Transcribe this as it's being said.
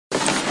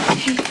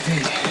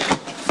Hey,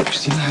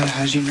 Christina,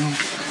 how did you know?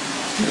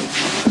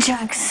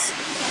 Jax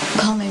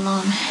called my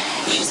mom.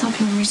 She's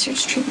helping me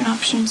research treatment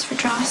options for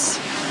Joss.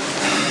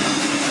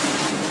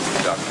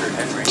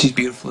 She's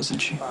beautiful, isn't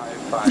she?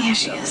 Yeah,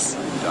 she is.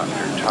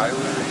 Dr. Tyler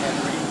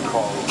Henry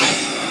called.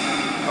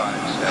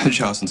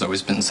 Jocelyn's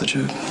always been such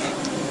a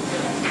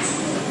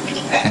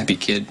happy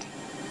kid.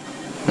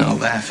 You know,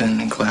 laughing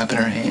and clapping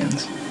her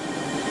hands.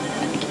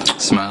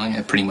 Smiling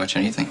at pretty much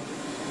anything.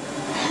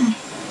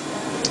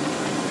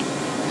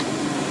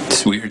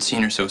 It's weird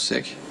seeing her so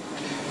sick.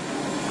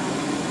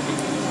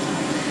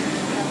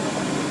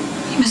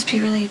 You must be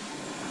really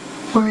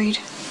worried,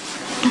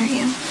 aren't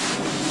you?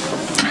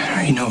 I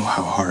already know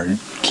how hard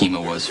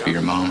chemo was for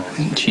your mom,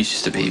 and she's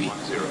just a baby.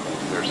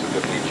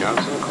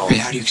 But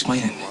how do you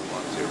explain it?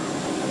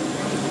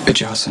 But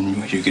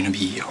Jocelyn, you're gonna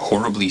be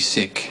horribly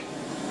sick.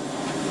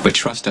 But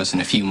trust us,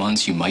 in a few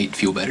months you might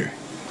feel better.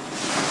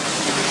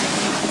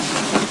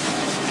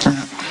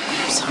 I'm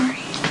sorry.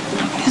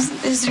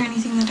 Is there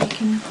anything that I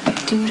can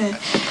do to...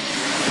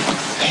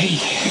 Hey.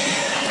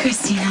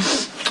 Christina.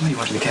 Oh, you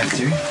went to the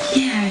cafeteria?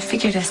 Yeah, I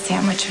figured a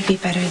sandwich would be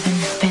better than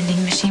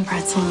vending machine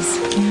pretzels.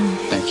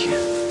 Thank you.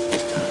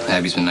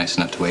 Abby's been nice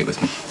enough to wait with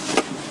me.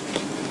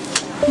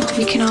 Well,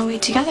 we can all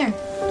wait together.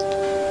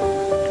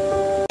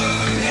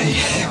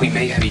 Hey, we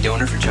may have a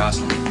donor for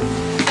Jocelyn.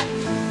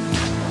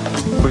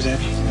 Where's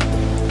Abby?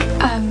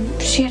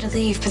 She had to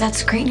leave, but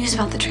that's great news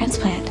about the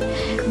transplant.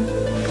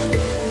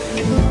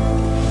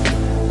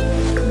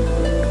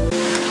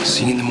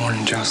 See you in the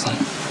morning, Jocelyn.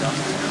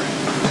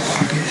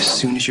 As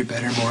soon as you're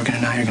better, Morgan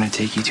and I are going to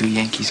take you to a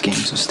Yankees game,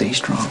 so stay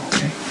strong,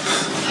 okay?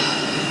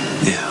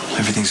 Yeah,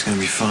 everything's going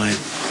to be fine.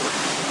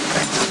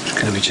 It's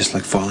going to be just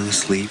like falling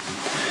asleep.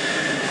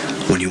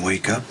 When you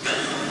wake up,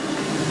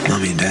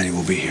 Mommy and Daddy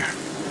will be here.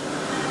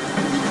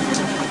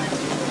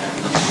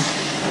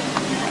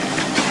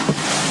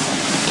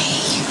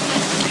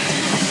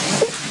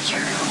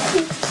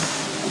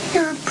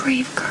 You're a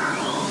brave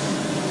girl.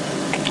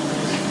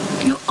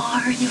 You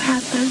are, and you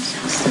have been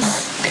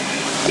since the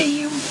day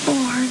you were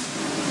born.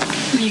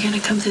 You're gonna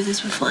come through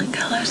this with flying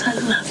colors. I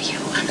love you.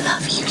 I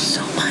love you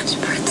so much,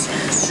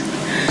 princess.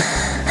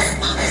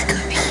 Mommy's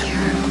gonna be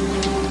here.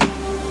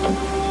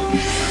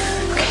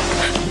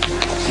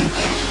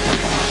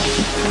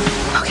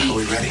 Okay. Are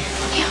we ready?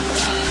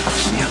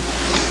 Yeah.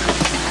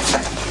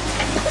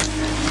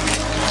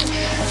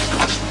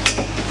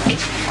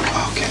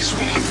 Okay,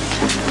 sweetie.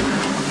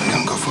 I'm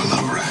gonna go for a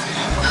little ride.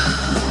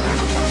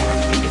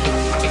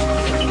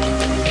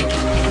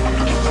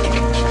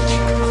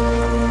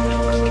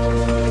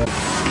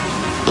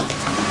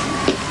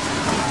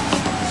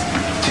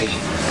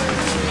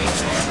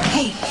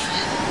 Hey.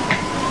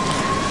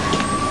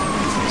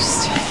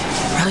 Just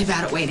really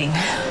bad at waiting.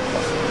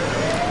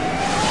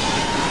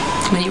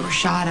 When you were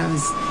shot, I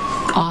was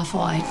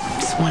awful. I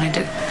just wanted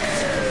to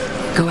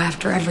go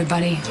after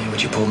everybody. Yeah,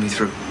 but you pulled me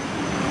through.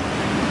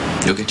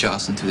 You'll get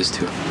Jocelyn through this,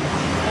 too.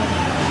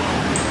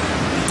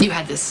 You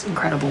had this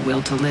incredible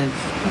will to live,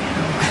 you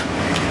know.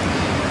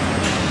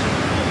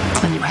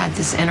 And you had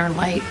this inner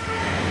light.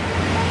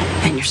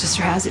 And your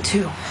sister has it,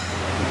 too.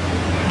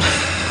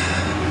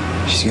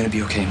 She's going to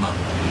be okay, Mom.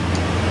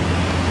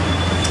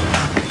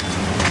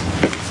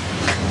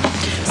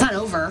 It's not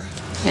over,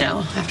 you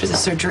know, after the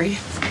surgery.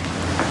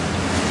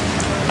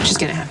 She's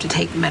gonna have to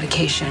take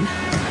medication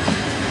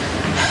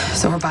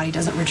so her body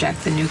doesn't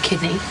reject the new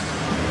kidney.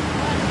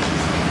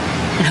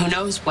 And who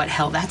knows what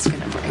hell that's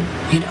gonna bring,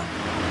 you know.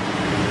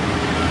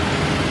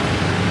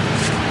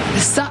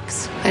 This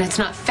sucks, and it's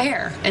not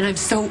fair, and I'm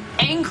so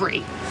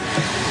angry.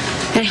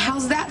 And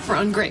how's that for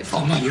ungrateful?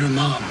 Oh, Mom, you're a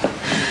mom.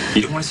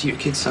 You don't want to see your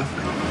kids suffer.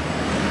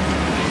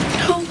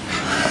 No.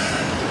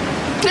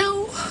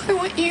 No, I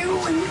want you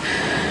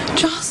and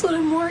Jocelyn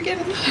and Morgan.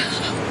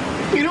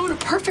 You know, in a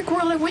perfect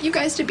world, I want you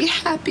guys to be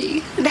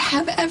happy and to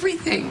have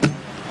everything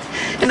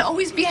and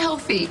always be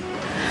healthy.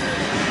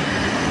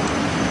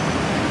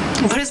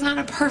 But it's not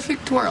a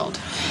perfect world.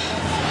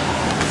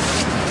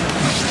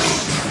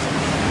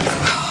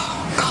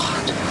 Oh,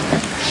 God.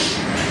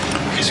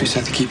 I guess we just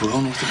have to keep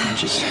rolling with the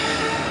punches.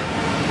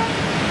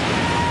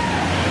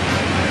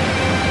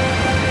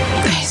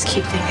 I just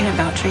keep thinking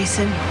about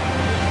Jason.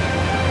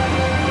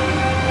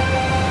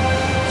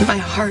 My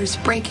heart is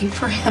breaking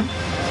for him.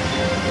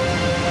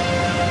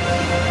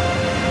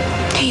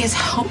 He has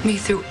helped me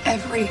through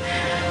everything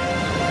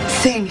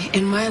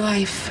in my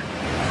life.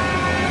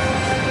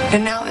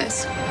 And now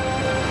this.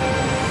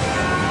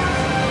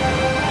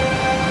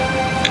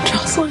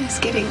 Jocelyn is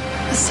getting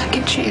a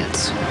second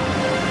chance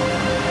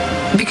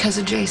because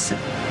of Jason.